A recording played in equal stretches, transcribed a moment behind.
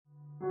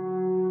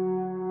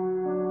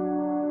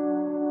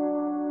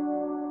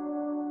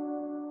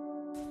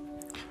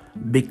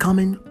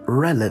Becoming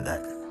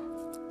relevant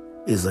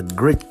is a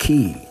great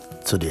key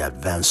to the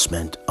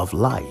advancement of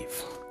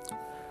life.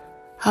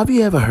 Have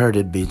you ever heard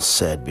it being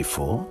said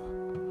before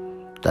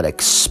that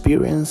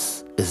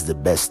experience is the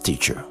best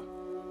teacher?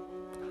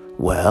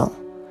 Well,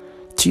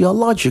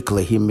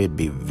 theologically, he may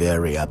be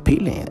very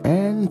appealing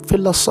and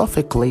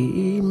philosophically,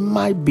 he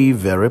might be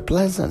very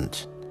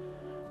pleasant.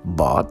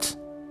 But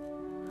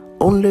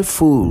only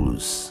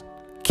fools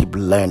keep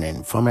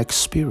learning from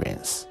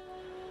experience.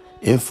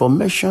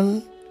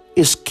 Information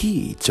is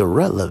key to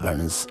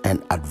relevance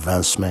and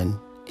advancement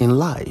in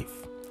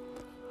life.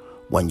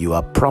 When you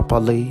are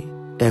properly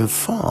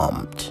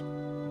informed,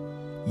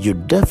 you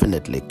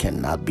definitely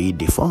cannot be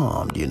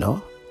deformed,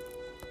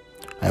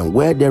 And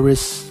where there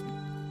is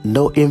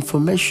no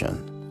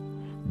information,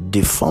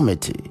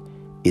 deformity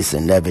is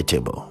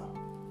inevitable.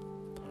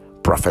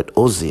 Prophet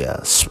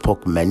Hosea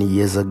spoke many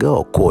years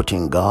ago,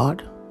 quoting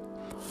God,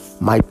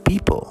 "My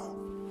people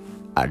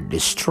are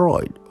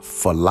destroyed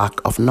for lack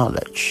of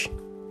knowledge."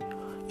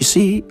 You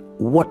see,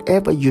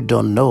 whatever you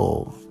don't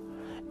know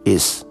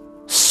is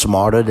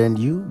smarter than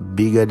you,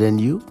 bigger than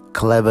you,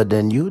 clever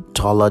than you,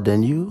 taller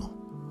than you,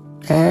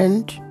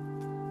 and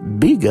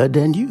bigger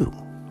than you.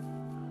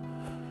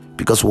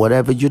 Because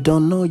whatever you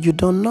don't know, you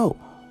don't know.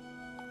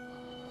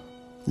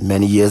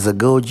 Many years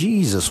ago,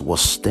 Jesus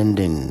was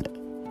standing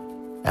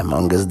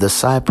among his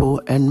disciples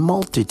and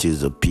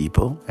multitudes of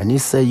people, and he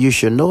said, "You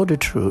shall know the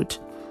truth,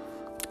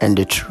 and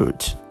the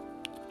truth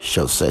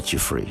shall set you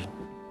free."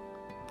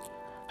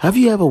 Have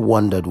you ever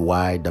wondered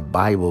why the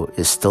Bible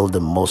is still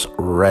the most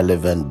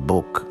relevant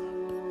book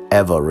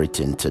ever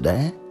written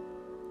today?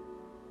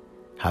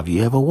 Have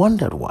you ever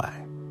wondered why?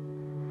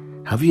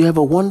 Have you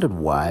ever wondered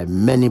why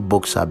many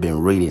books have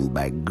been written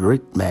by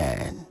great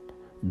men,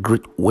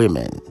 great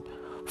women,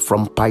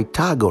 from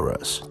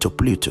Pythagoras to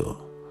Plato,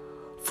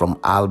 from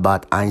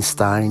Albert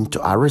Einstein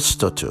to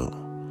Aristotle?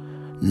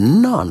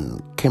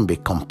 None can be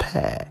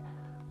compared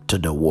to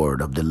the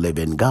Word of the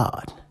living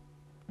God.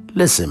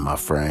 Listen, my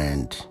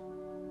friend.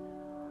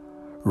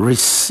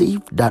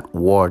 Receive that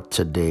word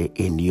today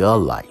in your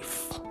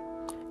life,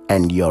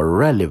 and your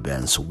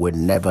relevance will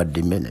never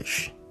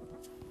diminish.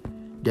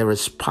 There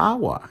is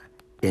power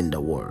in the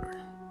word.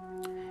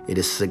 It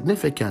is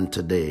significant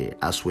today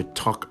as we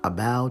talk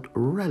about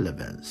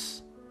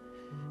relevance.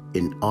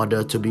 In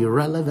order to be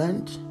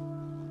relevant,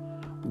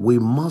 we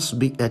must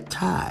be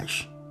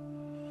attached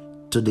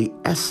to the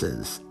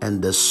essence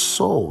and the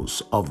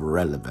source of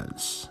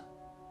relevance.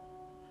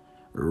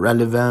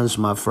 Relevance,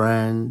 my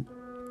friend,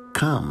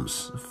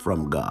 comes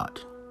from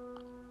God.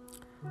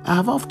 I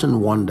have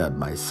often wondered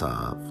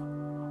myself,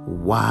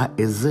 why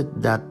is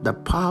it that the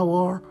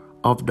power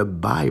of the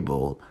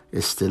Bible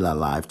is still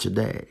alive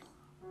today?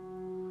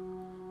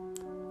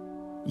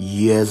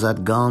 Years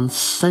have gone,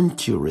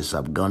 centuries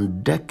have gone,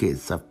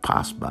 decades have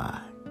passed by,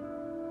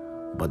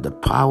 but the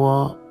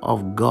power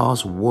of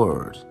God's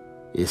word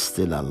is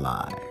still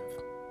alive.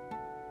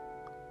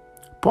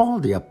 Paul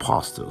the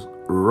Apostle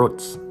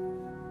wrote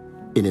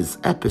in his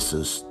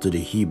epistles to the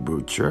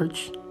Hebrew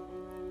church,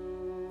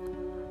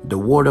 "The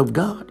word of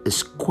God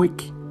is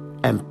quick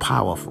and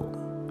powerful,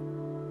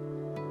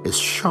 is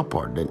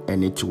sharper than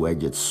any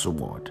two-edged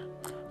sword,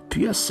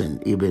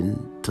 piercing even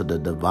to the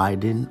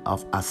dividing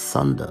of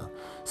asunder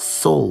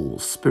soul,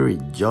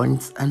 spirit,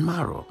 joints, and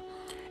marrow.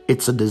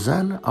 It's a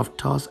discerner of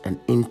thoughts and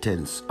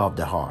intents of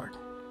the heart."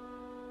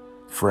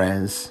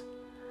 Friends,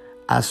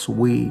 as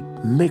we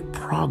make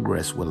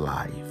progress with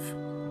life,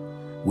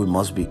 we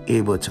must be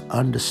able to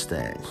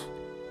understand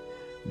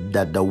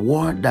that the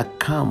word that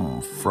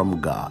comes from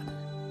God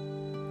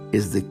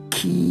is the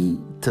key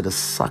to the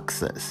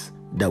success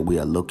that we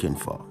are looking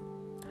for.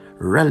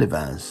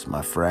 Relevance,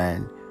 my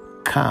friend,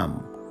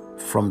 comes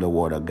from the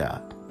word of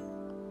God.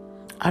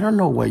 I don't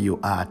know where you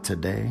are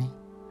today.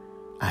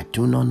 I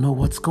do not know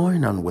what's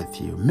going on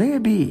with you.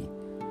 Maybe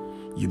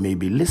you may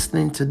be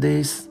listening to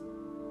this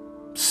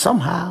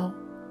somehow.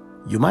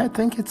 You might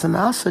think it's an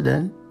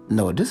accident.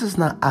 No, this is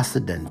not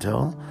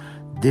accidental.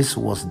 This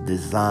was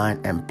designed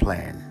and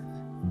planned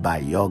by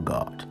your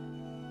God.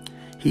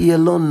 He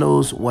alone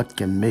knows what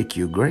can make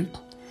you great.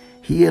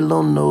 He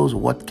alone knows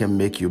what can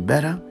make you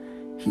better.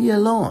 He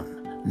alone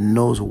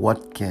knows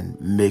what can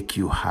make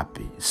you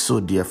happy. So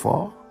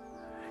therefore,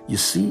 you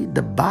see,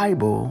 the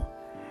Bible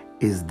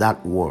is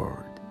that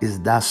word,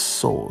 is that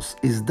source,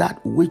 is that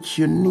which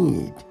you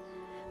need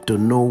to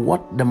know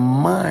what the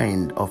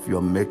mind of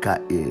your Maker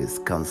is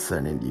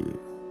concerning you.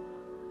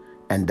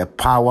 And the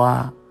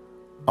power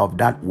of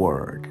that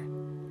word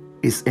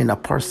is in a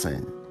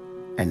person,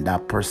 and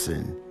that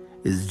person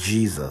is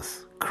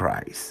Jesus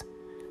Christ.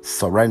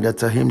 Surrender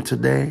to him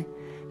today.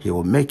 He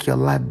will make your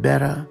life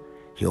better.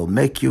 He will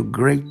make you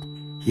great.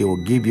 He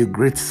will give you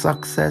great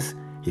success.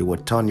 He will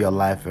turn your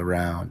life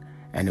around,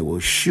 and it will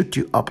shoot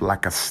you up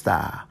like a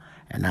star.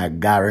 And I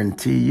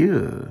guarantee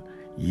you,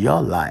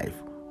 your life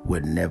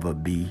will never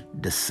be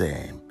the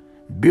same.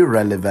 Be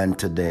relevant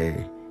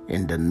today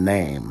in the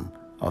name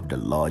of the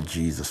Lord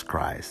Jesus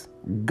Christ.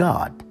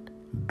 God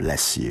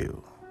bless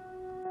you.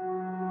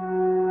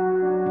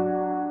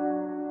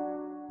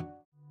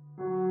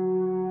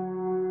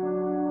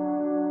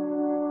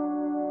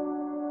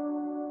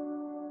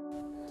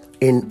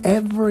 In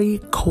every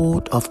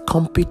court of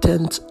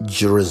competent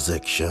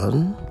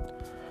jurisdiction,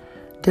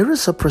 there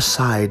is a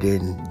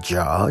presiding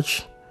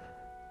judge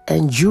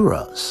and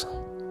jurors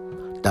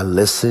that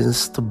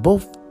listens to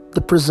both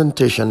the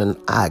presentation and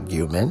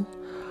argument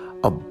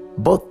of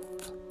both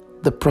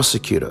the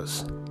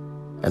prosecutors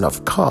and,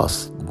 of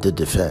course, the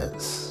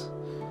defense.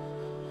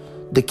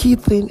 The key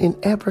thing in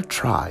every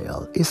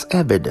trial is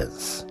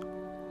evidence.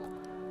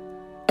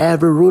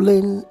 Every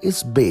ruling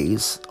is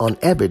based on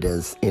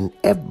evidence in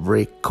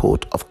every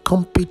court of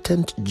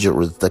competent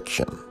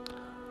jurisdiction.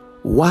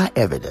 Why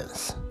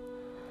evidence?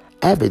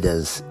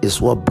 Evidence is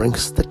what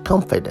brings the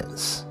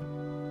confidence.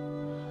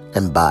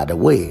 And by the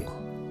way,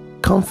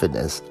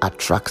 confidence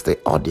attracts the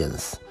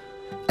audience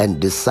and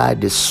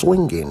decides the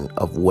swinging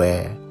of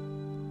where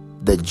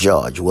the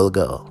judge will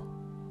go.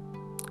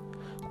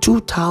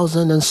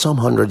 2,000 and some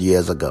hundred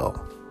years ago,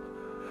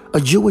 a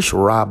Jewish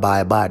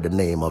rabbi by the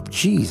name of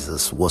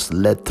Jesus was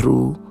led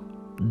through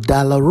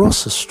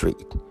Dolorosa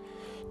Street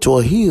to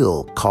a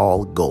hill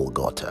called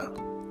Golgotha.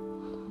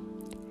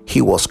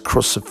 He was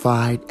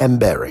crucified and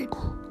buried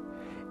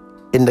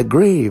in the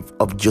grave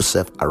of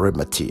Joseph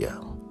Arimathea.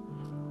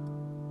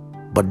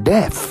 But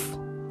death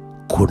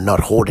could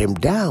not hold him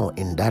down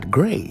in that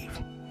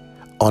grave.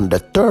 On the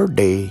third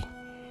day,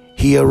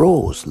 he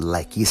arose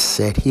like he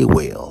said he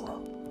will.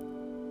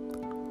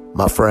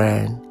 My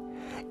friend,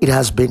 it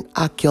has been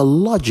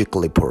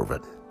archaeologically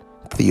proven,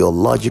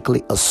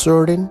 theologically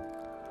ascertained,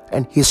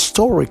 and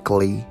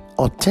historically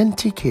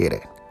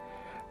authenticated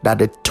that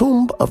the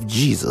tomb of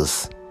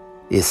Jesus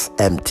is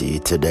empty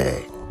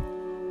today.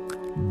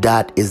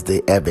 That is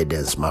the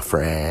evidence, my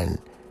friend.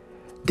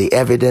 The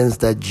evidence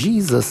that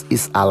Jesus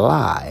is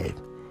alive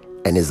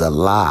and is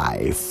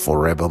alive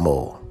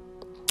forevermore.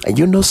 And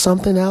you know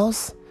something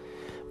else?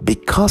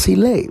 Because he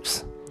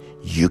lives,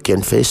 you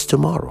can face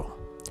tomorrow.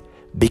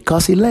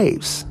 Because he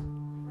lives,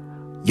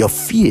 your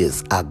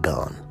fears are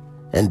gone.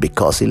 And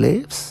because he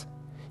lives,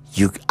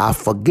 you are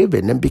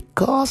forgiven. And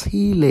because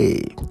he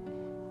lives,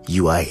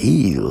 you are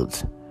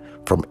healed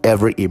from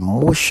every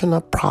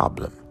emotional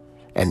problem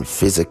and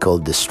physical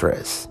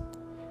distress.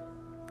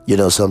 You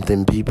know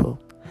something, people?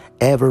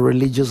 Every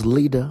religious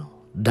leader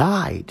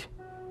died,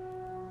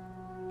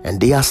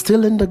 and they are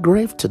still in the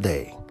grave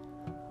today.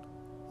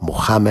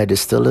 Muhammad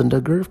is still in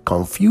the grave.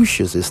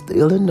 Confucius is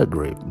still in the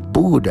grave.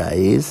 Buddha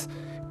is.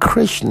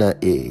 Krishna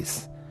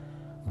is.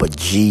 But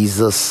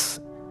Jesus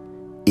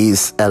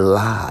is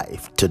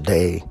alive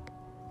today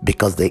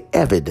because the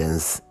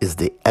evidence is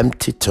the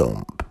empty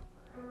tomb.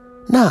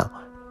 Now,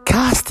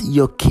 cast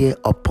your care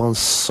upon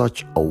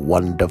such a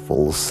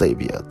wonderful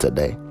Savior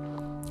today.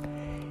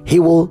 He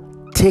will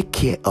take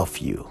care of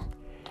you.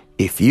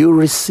 If you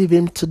receive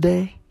him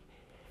today,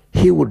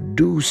 he will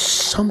do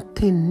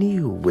something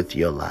new with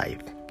your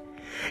life.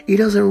 It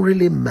doesn't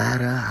really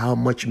matter how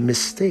much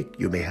mistake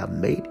you may have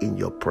made in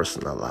your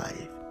personal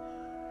life.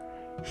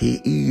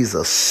 He is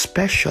a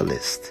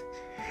specialist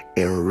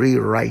in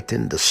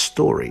rewriting the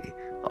story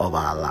of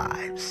our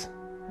lives.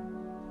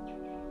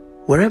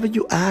 Wherever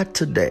you are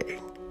today,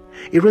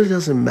 it really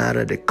doesn't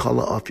matter the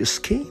color of your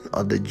skin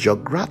or the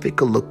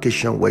geographical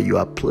location where you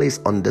are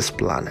placed on this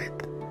planet.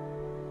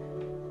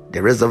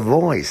 There is a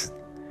voice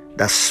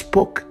that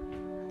spoke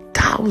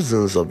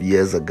thousands of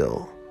years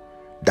ago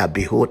that,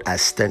 behold, I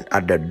stand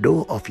at the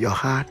door of your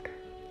heart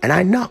and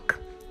I knock.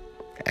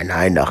 And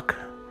I knock.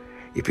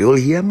 If you will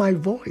hear my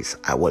voice,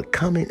 I will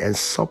come in and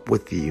sup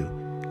with you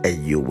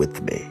and you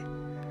with me.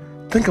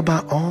 Think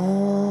about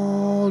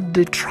all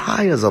the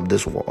trials of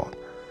this world.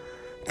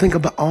 Think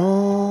about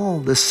all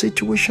the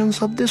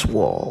situations of this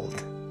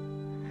world.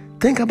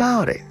 Think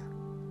about it.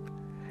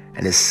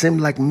 And it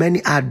seems like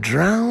many are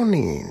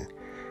drowning.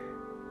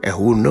 And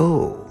who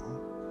know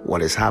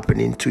what is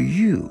happening to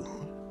you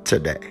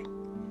today?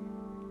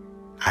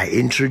 I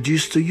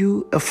introduce to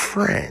you a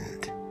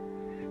friend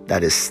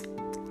that is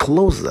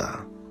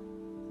closer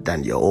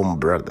than your own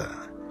brother,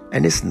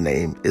 and his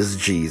name is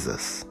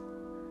Jesus.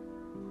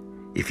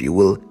 If you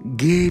will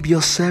give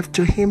yourself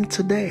to him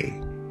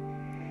today,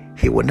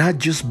 he will not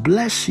just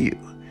bless you,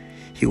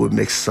 he will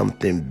make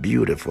something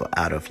beautiful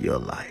out of your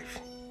life.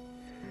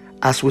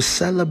 As we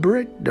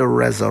celebrate the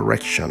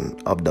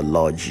resurrection of the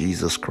Lord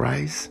Jesus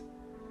Christ,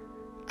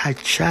 I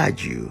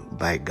charge you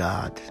by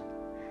God,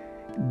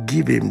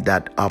 give him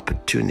that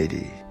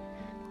opportunity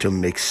to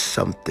make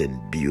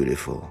something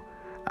beautiful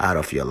out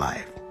of your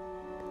life.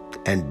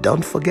 And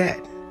don't forget,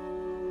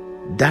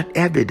 that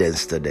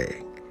evidence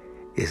today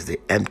is the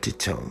empty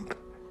tomb,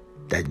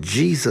 that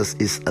Jesus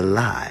is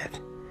alive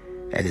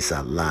and is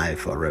alive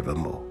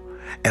forevermore.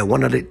 And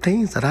one of the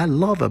things that I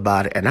love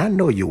about it, and I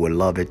know you will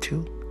love it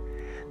too,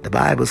 the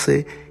Bible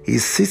says he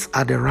sits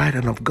at the right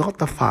hand of God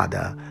the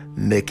Father,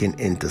 making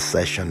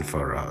intercession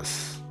for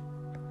us.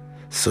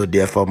 So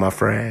therefore, my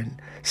friend,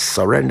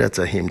 surrender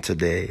to him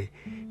today.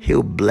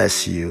 He'll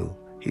bless you.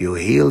 He'll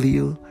heal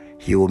you.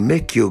 He will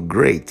make you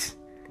great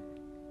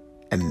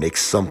and make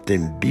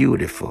something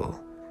beautiful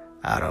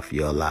out of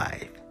your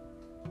life.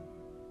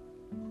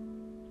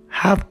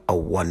 Have a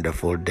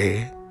wonderful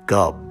day.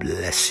 God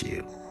bless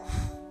you.